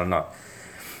details are not.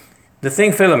 The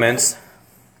thin filaments,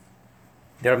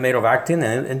 they're made of actin,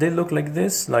 and they look like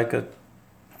this, like a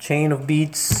chain of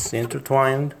beads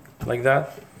intertwined like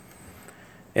that.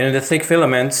 And the thick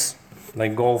filaments,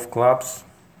 like golf clubs,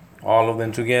 all of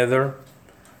them together.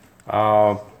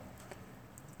 And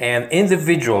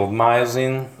individual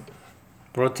myosin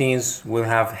proteins will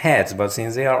have heads, but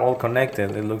since they are all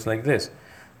connected, it looks like this.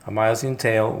 A myosin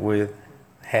tail with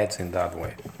heads in that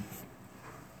way.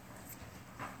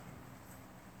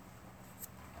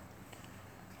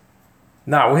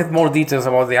 Now, we have more details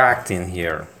about the actin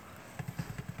here.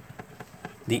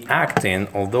 The actin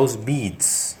of those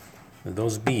beads,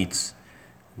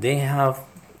 they have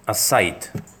a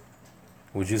site,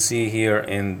 which you see here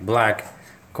in black,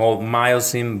 called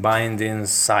myosin binding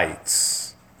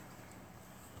sites.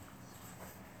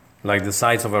 Like the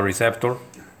sites of a receptor,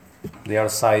 they are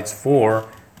sites for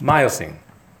myosin.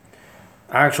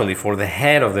 Actually, for the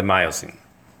head of the myosin.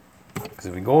 Because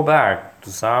if we go back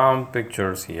to some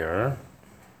pictures here,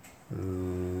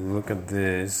 look at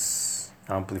this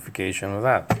amplification of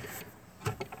that.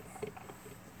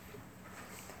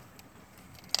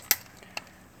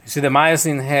 You see the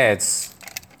myosin heads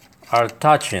are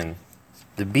touching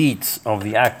the beads of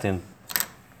the actin.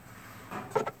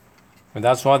 And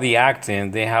that's why the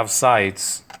actin, they have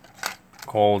sites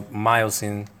called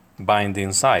myosin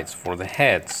binding sites for the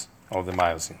heads of the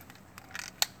myosin.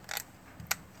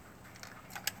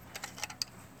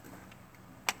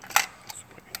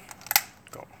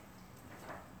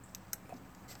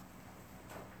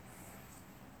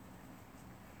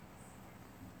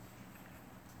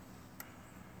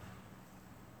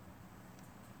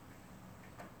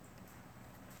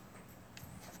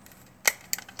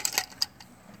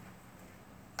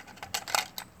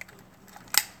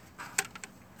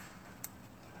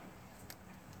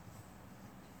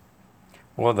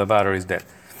 Well, the battery is dead.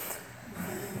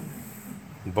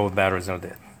 Both batteries are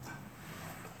dead.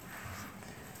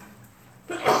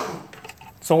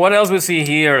 So what else we see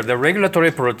here? The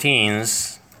regulatory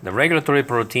proteins, they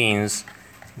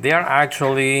are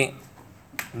actually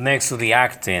next to the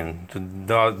actin, to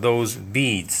those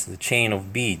beads, the chain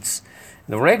of beads.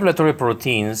 The regulatory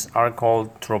proteins are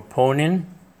called troponin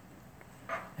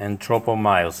and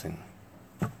tropomyosin.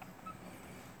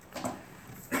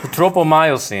 The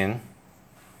tropomyosin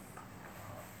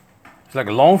is like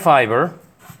a long fiber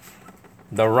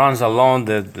that runs along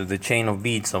the chain of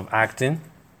beads of actin.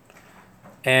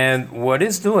 And what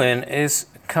it's doing is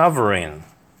covering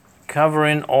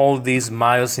all these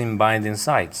myosin binding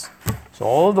sites. So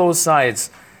all those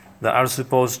sites that are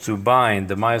supposed to bind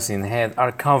the myosin head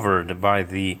are covered by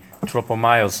the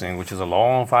tropomyosin, which is a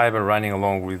long fiber running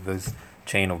along with this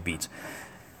chain of beads.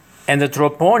 And the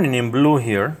troponin in blue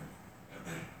here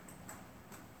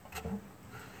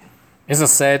is a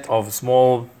set of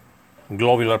small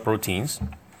globular proteins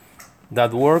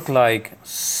that work like a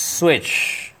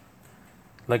switch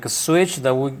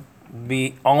that would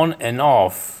be on and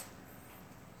off,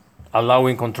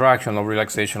 allowing contraction or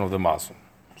relaxation of the muscle.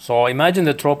 So imagine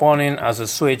the troponin as a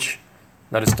switch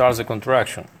that starts the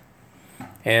contraction,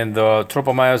 and the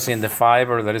tropomyosin, the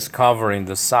fiber that is covering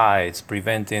the sides,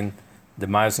 preventing the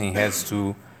myosin heads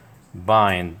to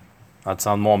bind at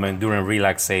some moment during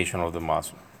relaxation of the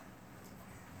muscle.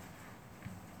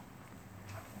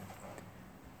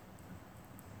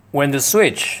 When the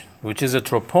switch, which is a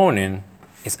troponin,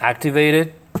 is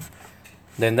activated,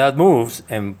 then that moves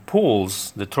and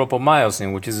pulls the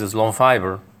tropomyosin, which is this long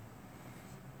fiber,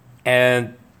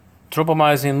 and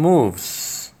tropomyosin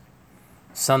moves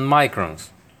some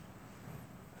microns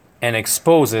and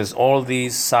exposes all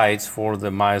these sites for the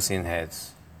myosin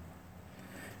heads.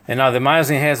 And now the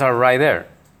myosin heads are right there.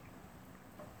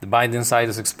 The binding site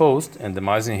is exposed and the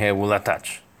myosin head will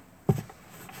attach.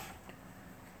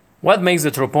 What makes the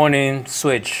troponin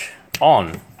switch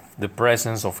on? The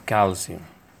presence of calcium.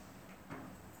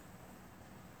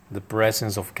 The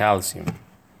presence of calcium.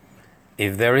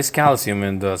 If there is calcium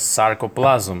in the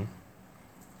sarcoplasm,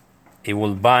 it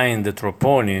will bind the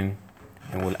troponin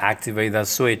and will activate that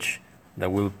switch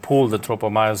that will pull the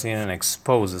tropomyosin and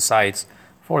expose the sites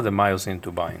for the myosin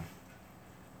to bind.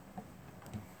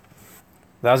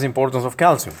 That's the importance of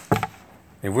calcium.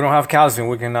 If we don't have calcium,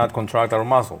 we cannot contract our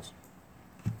muscles.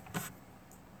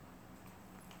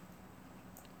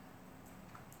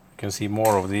 You can see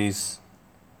more of these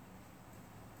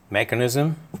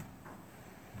mechanism.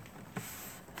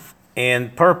 In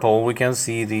purple, we can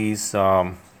see these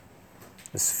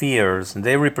spheres, and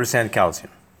they represent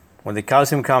calcium. When the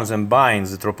calcium comes and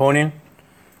binds the troponin,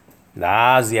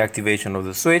 that's the activation of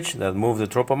the switch that moves the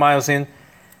tropomyosin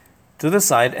to the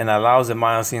side and allows the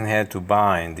myosin head to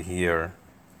bind here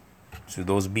to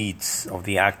those beads of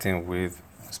the actin with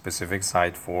a specific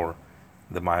site for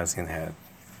the myosin head.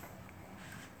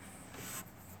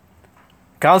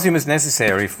 Calcium is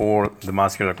necessary for the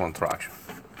muscular contraction.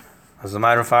 As a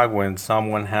matter of fact, when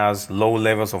someone has low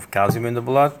levels of calcium in the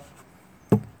blood,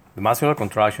 the muscular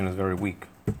contraction is very weak,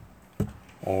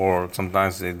 or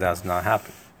sometimes it does not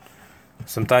happen.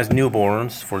 Sometimes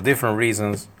newborns, for different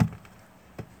reasons,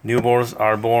 babies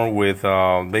are born with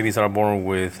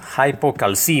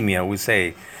hypocalcemia, we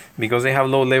say, because they have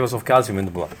low levels of calcium in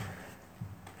the blood.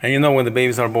 And you know, when the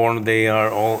babies are born, they are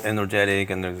all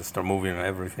energetic and they start moving and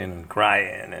everything and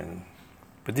crying.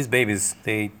 But these babies,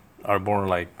 they are born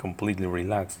like completely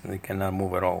relaxed. They cannot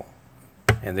move at all.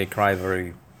 And they cry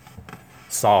very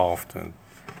soft.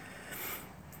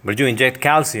 But you inject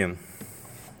calcium,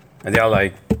 and they are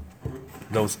like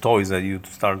those toys that you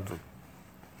start to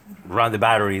run the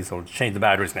batteries or change the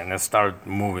batteries and they start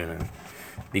moving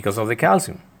because of the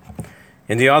calcium.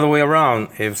 And the other way around,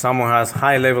 if someone has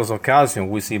high levels of calcium,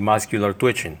 we see muscular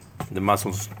twitching. The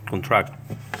muscles contract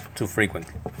too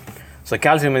frequently. So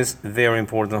calcium is very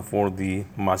important for the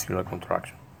muscular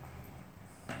contraction.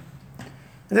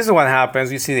 And this is what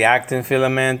happens. You see the actin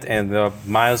filament and the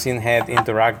myosin head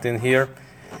interacting here.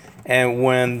 And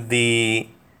when the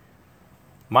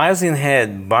myosin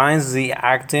head binds the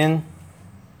actin,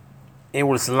 it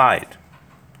will slide.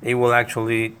 It will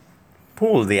actually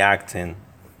pull the actin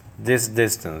this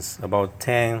distance, about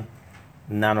 10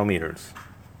 nanometers.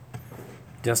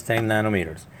 Just 10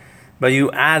 nanometers. But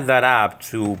you add that up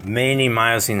to many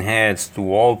myosin heads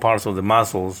to all parts of the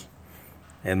muscles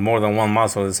and more than one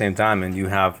muscle at the same time, and you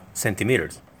have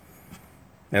centimeters.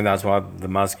 And that's why the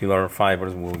muscular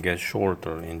fibers will get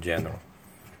shorter in general.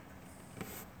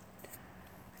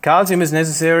 Calcium is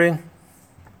necessary,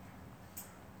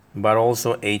 but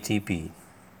also ATP.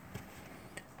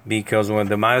 because when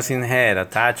the myosin head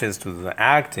attaches to the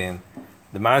actin,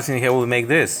 the myosin head will make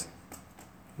this,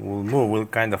 will move, will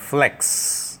kind of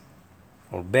flex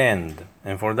or bend,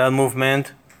 and for that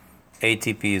movement,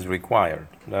 ATP is required.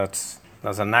 That's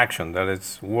an action, that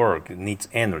is work, it needs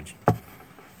energy.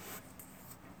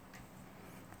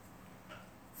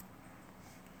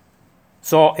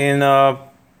 So in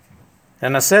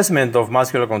an assessment of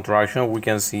muscular contraction, we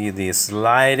can see the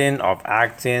sliding of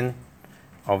actin,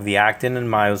 of the actin and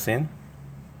myosin.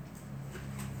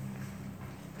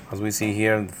 As we see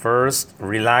here, first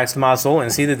relaxed muscle,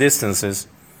 and see the distances,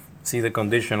 see the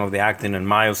condition of the actin and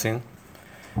myosin,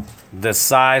 the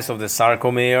size of the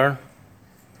sarcomere,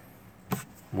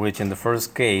 which in the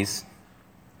first case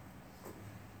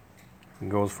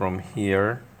goes from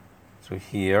here to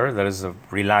here. That is a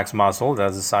relaxed muscle,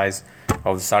 that's the size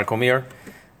of the sarcomere.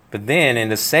 But then in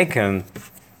the second,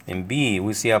 in B,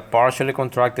 we see a partially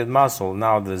contracted muscle.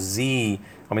 Now the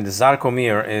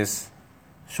sarcomere is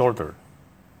shorter.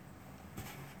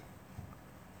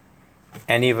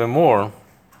 And even more,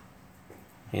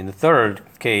 in the third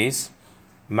case,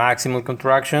 maximal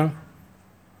contraction,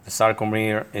 the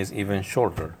sarcomere is even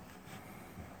shorter.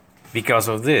 Because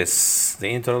of this, the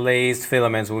interlaced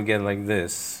filaments will get like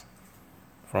this,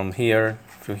 from here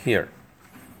to here.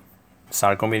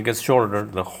 Sarcomere gets shorter,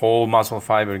 the whole muscle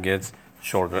fiber gets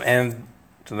shorter. And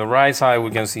to the right side,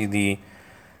 we can see the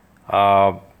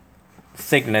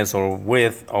thickness or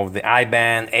width of the I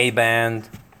band, A band,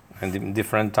 and the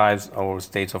different types or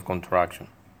states of contraction.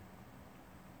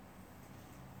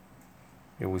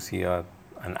 Here we see an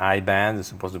I band. It's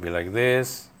supposed to be like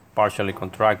this, partially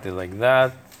contracted like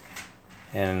that,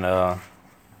 and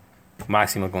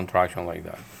maximal contraction like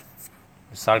that.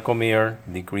 The sarcomere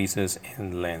decreases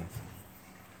in length.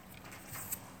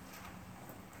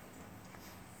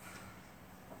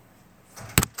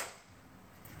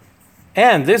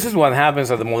 And this is what happens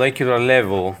at the molecular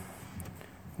level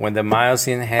when the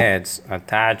myosin heads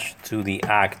attach to the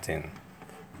actin.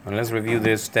 And let's review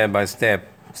this step by step,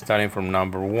 starting from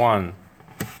number 1.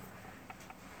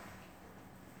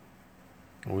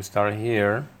 We start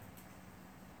here.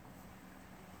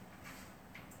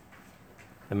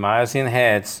 The myosin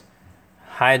heads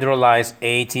hydrolyze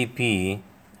ATP,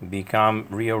 become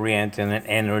reoriented and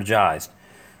energized.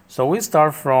 So we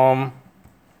start from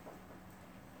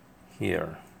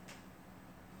here.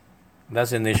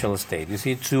 That's the initial state. You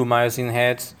see 2 myosin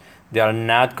heads. They are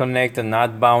not connected,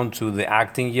 not bound to the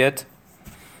actin yet.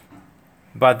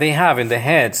 But they have, in the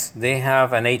heads, they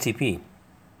have an ATP,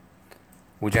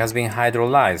 which has been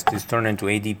hydrolyzed. It's turned into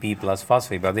ADP plus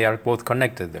phosphate, but they are both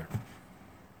connected there.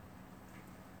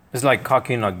 It's like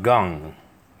cocking a gun,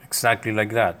 exactly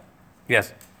like that.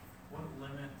 Yes? What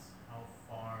limits how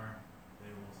far they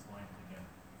will slide together?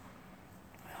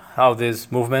 How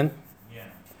this movement? Yeah.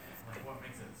 Like what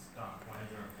makes it stop? Why is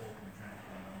there a full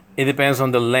contraction? It depends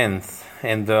on the length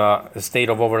and the state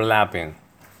of overlapping.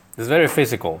 It's very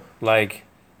physical. Like,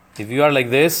 if you are like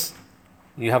this,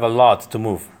 you have a lot to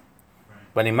move. Right.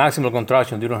 But in maximal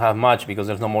contraction, you don't have much because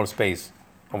there's no more space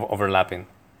of overlapping.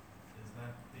 Is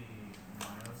that the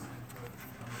myosin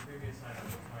protein? On the previous slide, it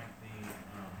looked like the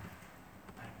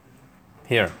actin.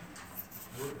 Here.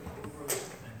 Would overlap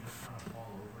and just kind of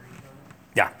fall over each other?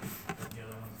 Yeah. But the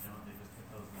other ones don't. They just put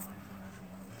those lines and that's the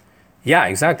end of it. Yeah,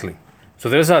 exactly. So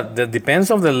that depends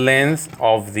on the length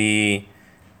of the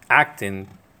actin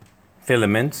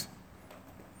filaments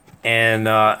and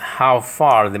how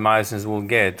far the myosins will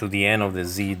get to the end of the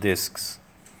Z discs.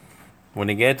 When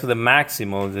you get to the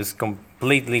maximal, it's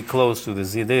completely close to the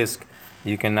Z disc,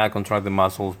 you cannot contract the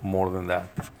muscles more than that.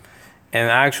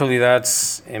 And actually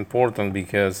that's important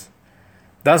because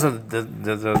that's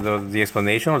the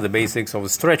explanation or the basics of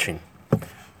stretching.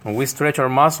 When we stretch our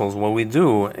muscles, what we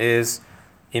do is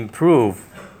improve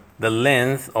the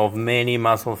length of many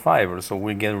muscle fibers, so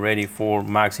we get ready for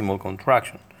maximal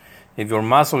contraction. If your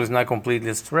muscle is not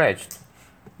completely stretched,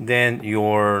 then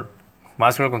your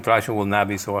muscular contraction will not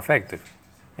be so effective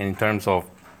in terms of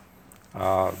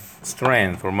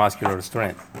strength or muscular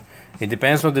strength. It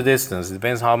depends on the distance. It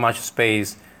depends how much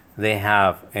space they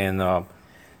have, and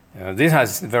this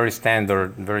has very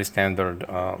standard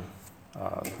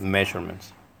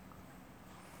measurements.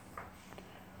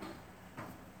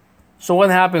 So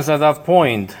what happens at that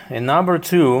point? In number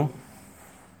 2,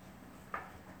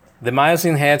 the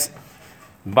myosin heads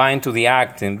bind to the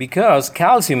actin because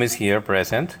calcium is here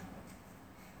present.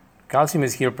 Calcium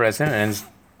is here present and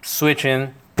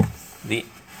switching the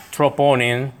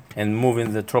troponin and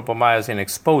moving the tropomyosin,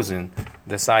 exposing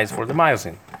the sites for the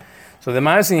myosin. So the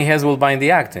myosin heads will bind the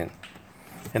actin.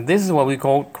 And this is what we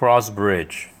call cross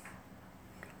bridge.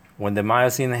 When the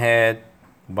myosin head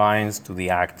binds to the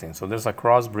actin. So there's a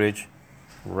cross bridge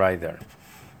right there.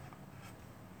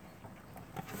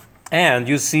 And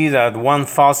you see that one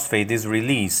phosphate is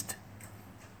released.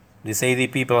 This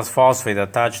ADP plus phosphate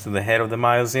attached to the head of the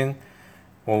myosin.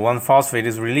 Well, one phosphate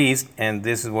is released, and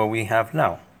this is what we have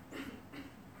now.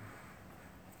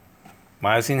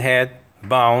 Myosin head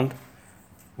bound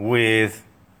with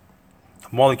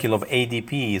a molecule of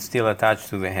ADP still attached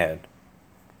to the head.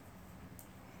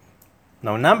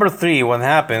 Now, number 3, what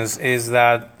happens is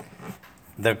that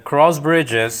the cross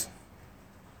bridges,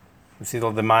 you see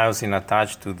all the myosin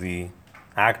attached to the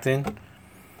actin,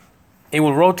 it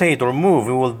will rotate or move,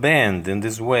 it will bend in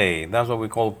this way. That's what we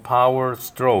call power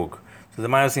stroke. So the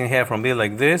myosin head from being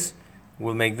like this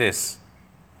will make this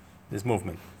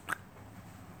movement.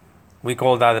 We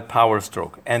call that a power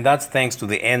stroke. And that's thanks to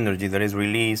the energy that is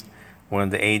released when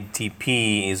the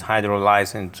ATP is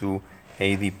hydrolyzed into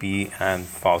ADP and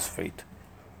phosphate.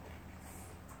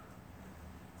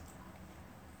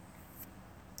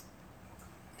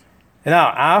 And now,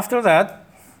 after that,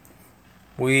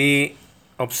 we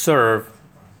observe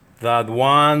that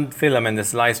one filament is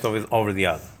sliced over the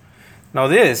other. Now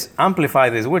this, amplify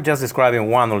this, we're just describing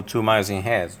 1 or 2 myosin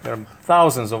heads. There are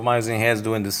thousands of myosin heads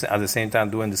doing this at the same time,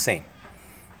 doing the same.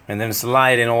 And then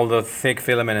sliding all the thick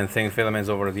filament and thin filaments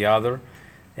over the other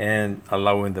and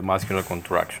allowing the muscular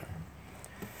contraction.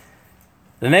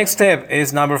 The next step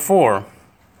is number 4.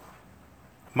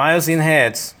 Myosin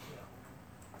heads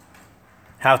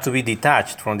have to be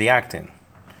detached from the actin.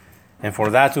 And for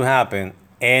that to happen,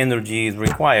 energy is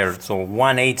required. So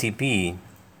 1 ATP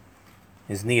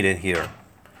is needed here.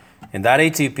 And that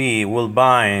ATP will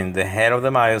bind the head of the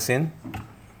myosin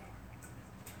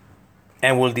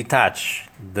and will detach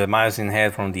the myosin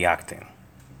head from the actin.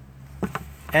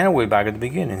 And we're back at the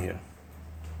beginning here.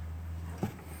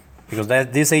 Because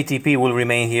this ATP will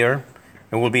remain here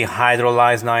and will be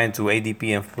hydrolyzed now into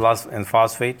ADP and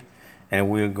phosphate, and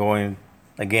we're going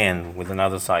again with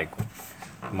another cycle.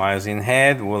 Myosin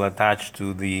head will attach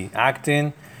to the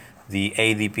actin, the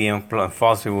ADP and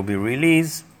phosphate will be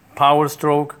released, power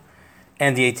stroke,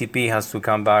 and the ATP has to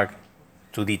come back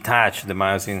to detach the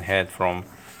myosin head from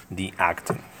the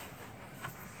actin.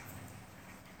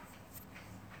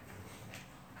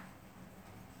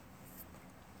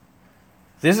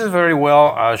 This is very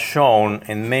well shown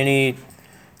in many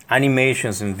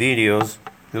animations and videos.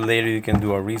 Later you can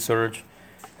do a research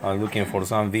looking for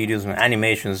some videos and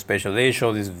animations especially. They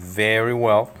show this very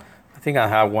well. I think I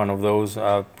have one of those.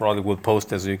 Probably will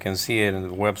post it so you can see it on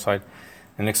the website.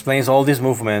 And explains all these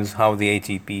movements, how the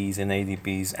ATPs and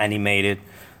ADPs animated,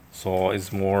 so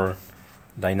it's more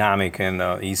dynamic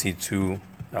and easy to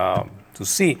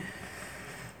see.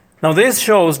 Now this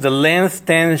shows the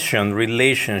length-tension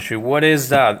relationship. What is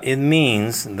that? It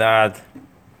means that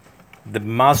the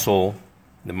muscle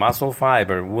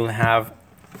fiber will have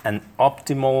an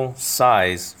optimal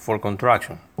size for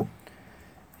contraction.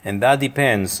 And that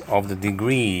depends on the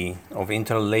degree of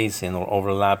interlacing or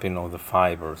overlapping of the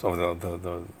fibers, of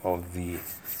the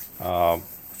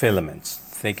filaments,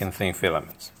 thick and thin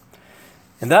filaments.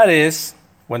 And that is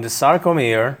when the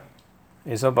sarcomere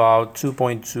is about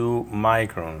 2.2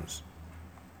 microns.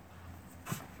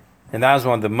 And that's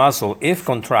when the muscle, if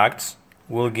contracts,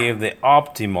 will give the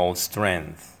optimal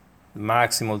strength,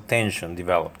 maximal tension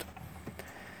developed.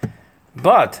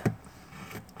 But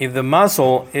if the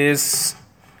muscle is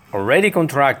already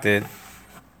contracted,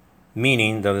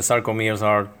 meaning that the sarcomeres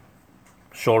are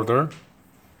shorter,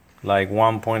 like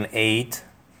 1.8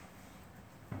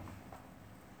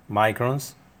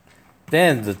 microns,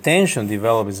 then the tension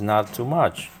developed is not too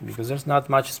much because there's not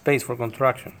much space for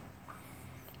contraction.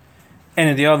 And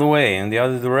in the other way, in the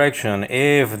other direction,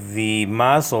 if the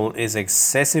muscle is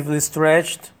excessively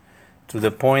stretched to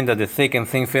the point that the thick and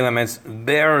thin filaments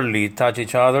barely touch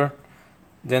each other,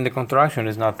 then the contraction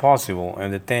is not possible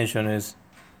and the tension is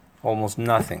almost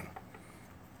nothing.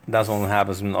 That's what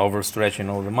happens in overstretching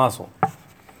of the muscle.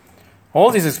 All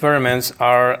these experiments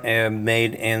are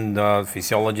made in the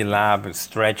physiology lab,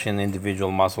 stretching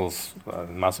individual muscles,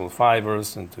 muscle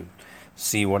fibers, and to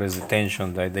see what is the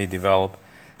tension that they develop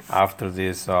after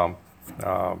these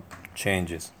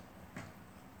changes.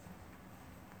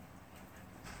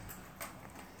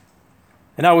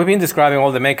 And now we've been describing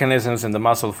all the mechanisms in the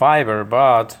muscle fiber,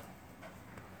 but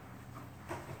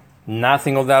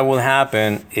nothing of that will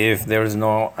happen if there is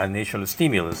no initial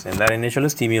stimulus. And that initial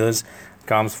stimulus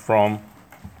comes from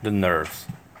the nerves,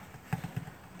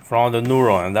 from the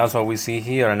neuron. And that's what we see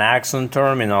here, an axon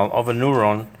terminal of a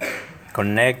neuron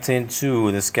connecting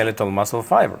to the skeletal muscle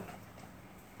fiber.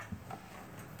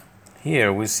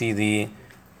 Here we see the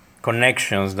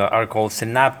connections that are called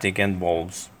synaptic end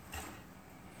bulbs.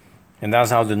 And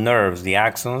that's how the nerves, the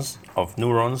axons of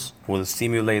neurons, will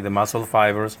stimulate the muscle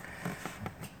fibers,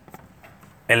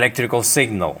 electrical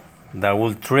signal that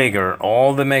will trigger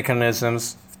all the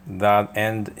mechanisms that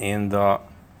end in the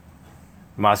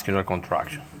muscular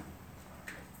contraction.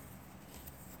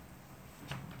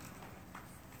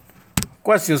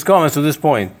 Questions, comments to this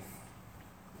point?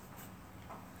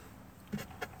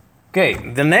 Okay,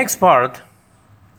 the next part